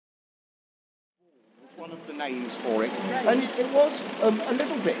one of the names for it, and it was a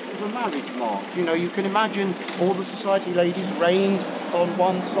little bit of a marriage march. You know, you can imagine all the society ladies ranged on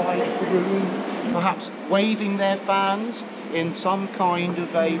one side of the room, perhaps waving their fans in some kind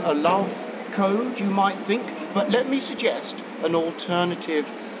of a love code, you might think. But let me suggest an alternative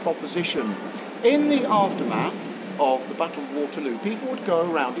proposition. In the aftermath of the Battle of Waterloo, people would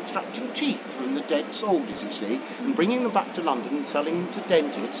go around extracting teeth from the dead soldiers, you see, and bringing them back to London and selling them to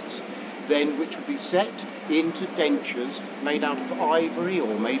dentists, then which would be set into dentures made out of ivory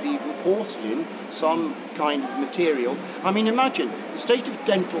or maybe even porcelain, some kind of material. I mean, imagine, the state of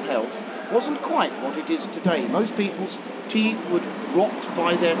dental health wasn't quite what it is today. Most people's teeth would rot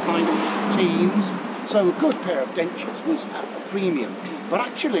by their kind of teens, so a good pair of dentures was at a premium. But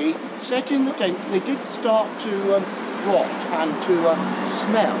actually, set in the denture, they did start to rot and to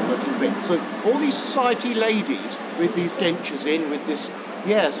smell a little bit. So all these society ladies with these dentures in, with this,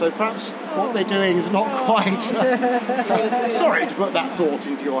 so perhaps what they're doing is not quite... Sorry to put that thought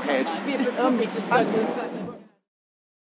into your head.